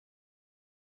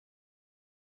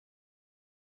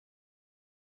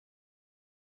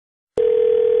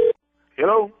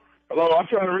Hello? Hello, I'm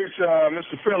trying to reach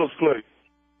Mr. Phillips, please.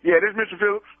 Yeah, this is Mr.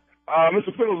 Phillips.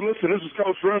 Mr. Phillips, listen, this is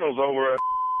Coach Reynolds over at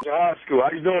high school. How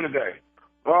you doing today?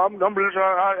 I'm blessed.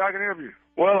 I can help you.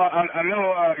 Well, I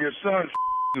know your son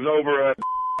is over at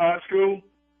high school.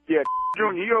 Yeah,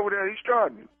 Junior, he over there. He's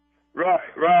starting. Right.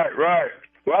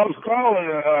 Well, I was calling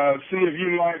to see if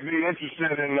you might be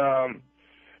interested in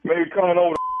maybe coming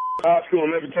over to high school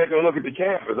and maybe taking a look at the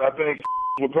campus. I think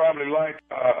would probably like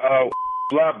a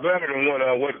lot better than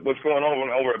what's going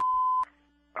on over at.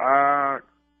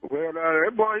 Well,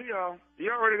 that boy, he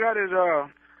already got his,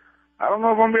 I don't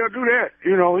know if I'm going to be able to do that.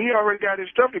 You know, he already got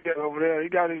his stuff together over there. He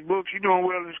got his books. He's doing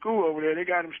well in school over there. They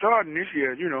got him starting this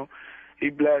year, you know.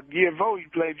 He year 4, he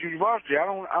played junior varsity. I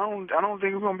don't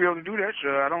think we're going to be able to do that,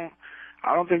 sir. I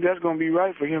don't think that's going to be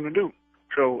right for him to do.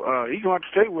 So, he's going to have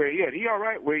to stay where he is. He all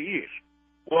right where he is.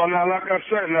 Well, now, like I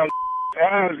said, now,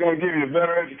 is going to give you a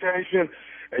better education,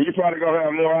 and you're probably going to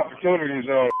have more opportunities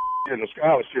on getting a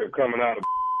scholarship coming out of.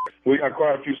 We got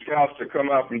quite a few scouts that come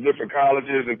out from different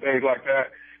colleges and things like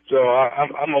that. So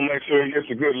I'm going to make sure he gets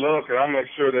a good look, and I'll make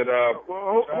sure that.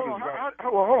 Well, hold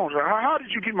on, sir. How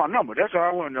did you get my number? That's all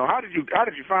I want to know. How did you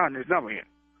find this number here?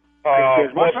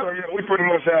 Well, sir, yeah, we pretty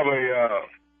much have a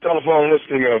telephone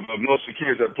listing of most of the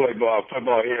kids that play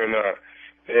football here in the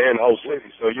whole city.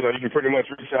 So, you know, you can pretty much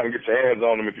reach out and get your hands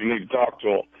on them if you need to talk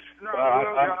to them.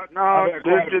 No,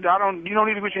 you don't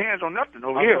need to put your hands on nothing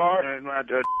over here. And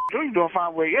Junior doing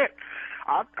fine where he at.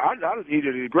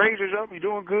 Either the grades is up, he's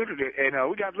doing good, and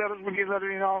we got letters. We get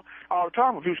letters in all the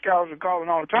time. A few scouts are calling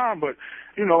all the time, but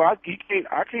you know, I can't get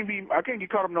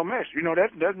caught up in no mess. You know,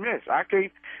 that's mess. I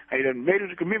can't. He done made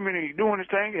his commitment and he's doing his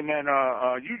thing, and then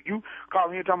you call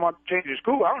me here talking about changing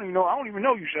school. I don't even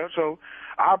know you, sir. So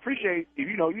I appreciate if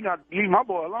you not leave my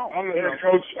boy alone. I'm the head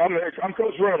coach. I'm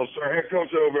Coach Reynolds, sir, head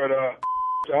coach over at.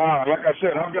 Like I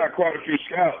said, I've got quite a few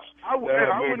scouts. I wouldn't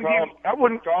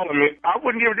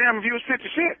give a damn if you was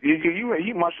 50 cents.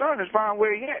 My son is fine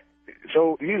where he at.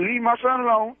 So you leave my son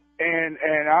alone, and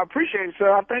I appreciate it,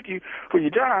 sir. I thank you for your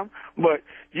time. But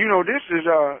you know, this is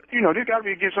this got to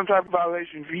be against some type of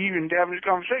violation for you even having this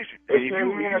conversation. Let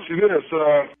me ask you this: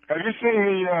 have you seen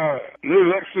the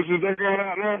new Lexuses that got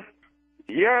out now?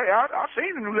 Yeah, I've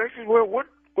seen the new Lexus. Well, what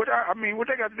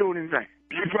they got to do with anything?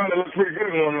 You probably look pretty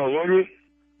good on those, won't you?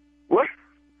 What?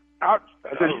 I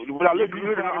don't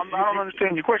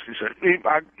understand your question, sir. You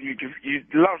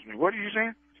lost me. What are you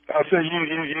saying? I said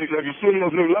have you seen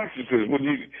those new Lexuses? Well,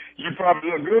 you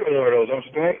probably look good on one of those, don't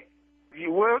you think?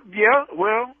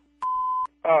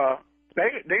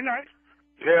 They nice.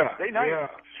 Yeah, they nice. Yeah.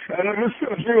 And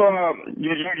listen,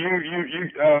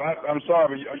 I'm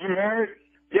sorry, but are you married?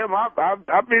 Yeah,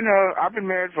 I've been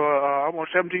married for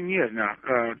almost 17 years now.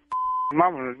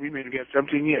 Mama, we've been together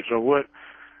 17 years. So what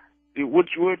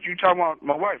you talking about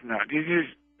my wife now?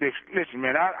 Listen,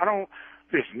 man, I don't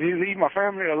listen. Leave my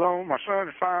family alone. My son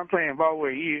is fine playing ball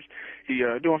where he is. He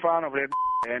doing fine over there,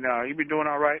 and he been doing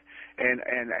all right.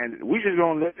 And we just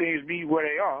gonna let things be where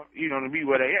they are, to be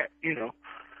where they at,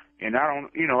 And I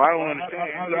don't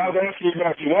understand. I was asking you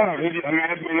about your wife. I mean,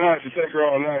 it'd be nice to take her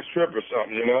on a nice trip or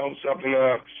something, something.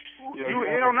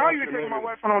 Hell no, you take my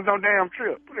wife on no damn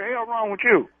trip. What the hell wrong with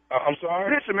you? I'm sorry.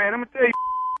 Listen, man, I'm gonna tell you.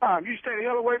 You stay the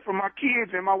hell away from my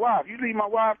kids and my wife. You leave my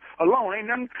wife alone. Ain't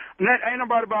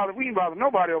nobody bothered. We ain't bothered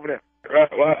nobody over there.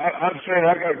 Right. Well, I'm saying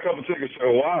I got a couple tickets to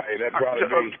Hawaii. That probably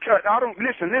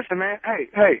listen, man.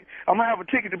 Hey, I'm gonna have a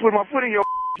ticket to put my foot in your.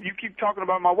 You keep talking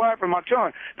about my wife and my son.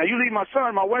 Now you leave my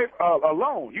son and my wife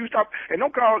alone. You stop and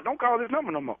don't call this number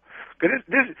no more. Cause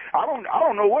this I don't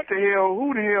know who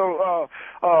the hell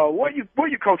where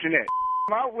you coaching at.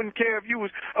 I wouldn't care if you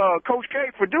was Coach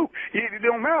K for Duke. It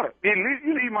don't matter.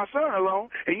 You leave my son alone,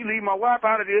 and you leave my wife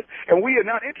out of this, and we are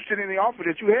not interested in the offer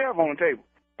that you have on the table.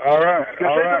 All right.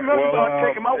 Well, is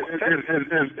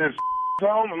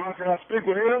home? Can I speak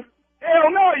with him? Hell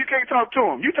no, you can't talk to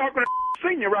him. You talking to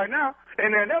senior right now,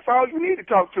 and then that's all you need to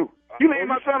talk to. You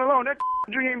leave my son alone. That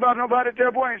you ain't about nobody.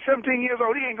 That boy ain't 17 years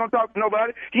old. He ain't gonna talk to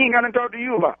nobody. He ain't got to talk to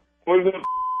you about. Well,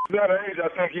 that age, I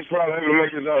think he's probably able to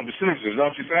make his own decisions,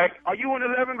 don't you think? Are you in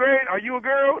 11th grade? Are you a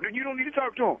girl? Then you don't need to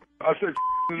talk to him. I said,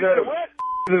 is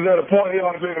that a point he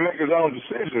ought to be able to make his own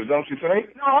decisions, don't you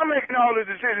think? No, I'm making all the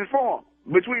decisions for him.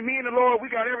 Between me and the Lord,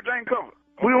 we got everything covered.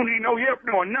 We don't need no help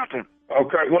doing nothing.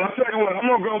 Okay, well, I'll tell you what,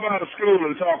 I'm going to go by to school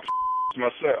and talk to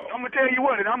myself. I'm going to tell you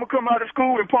what, and I'm going to come out of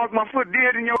school and park my foot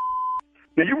dead in your.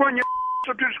 Now, you run your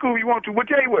up to the school you want to. Well,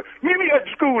 tell you what, meet me at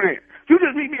the school then. You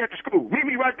just meet me at the school. Meet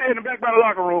me right there in the back by the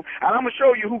locker room, and I'm going to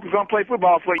show you who's going to play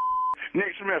football for you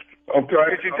next semester. Okay.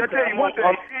 I tell you one thing,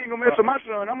 you ain't going to mess with my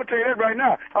son. I'm going to tell you that right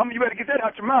now. You better get that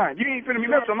out your mind. You ain't finna be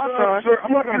messing with my son. Sir,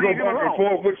 I'm not going to go back and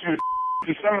forth with you.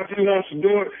 decides he wants to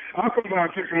do it, I'll come by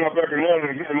and pick him up every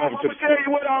morning and get him over to the... I'm going to tell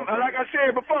you what, like I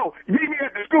said before, meet me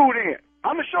at the school then.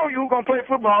 I'm going to show you who's going to play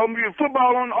football. I'm going to be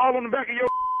football all on the back of your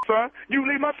son. You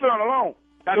leave my son alone.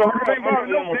 That's what I'm saying.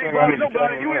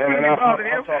 Nobody. You ain't going to be bothering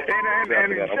him.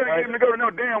 And instead of getting him to go to no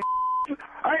damn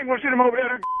I ain't going to send him over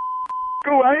there to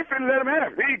school. I ain't finna let him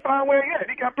have it. He find where he at.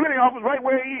 He got plenty of offers right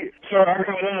where he is. Sir, I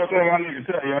got one more thing I need to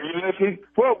tell you. Are you listening?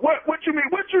 Well, what you mean?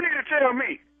 What you need to tell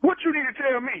me? What you need to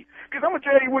tell me? Because I'm going to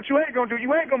tell you what you ain't going to do. You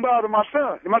ain't going to bother my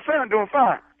son. My son doing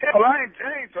fine. Hell,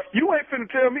 you ain't finna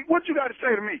tell me. What you got to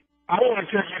say to me? I want to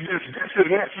tell you this. This is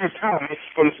Nephew Thomas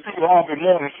from the Steve Harvey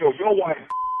Morning Show. Your wife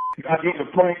got me to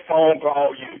prank phone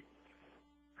call you.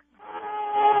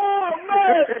 Oh,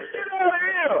 man. Get out of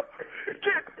here.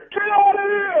 Get out of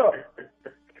here.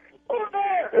 Who's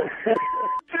that?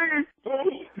 Steve?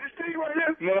 This Steve right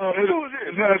here? No, who is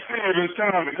this? It's not Steve. It's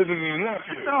Tommy. This is his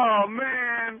nephew. Oh,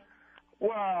 man.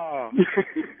 Wow.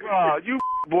 Wow, you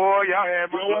boy, y'all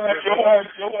had my...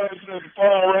 Your wife said the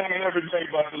phone ringing every day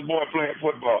about this boy playing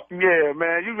football. Yeah,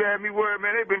 man, you had me worried,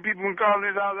 man. There been people been calling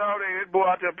this house all day. This boy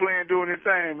out there playing, doing his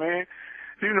thing, man.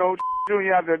 You know,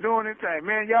 Junior out there doing his thing.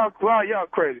 Man, y'all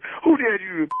crazy. Who did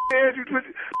you? Did you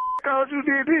twisted? Cause you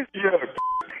did this? Yeah.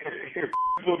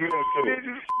 Put me on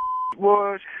too.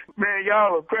 Boy, man,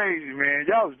 y'all are crazy, man.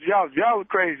 Y'all are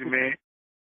crazy, man.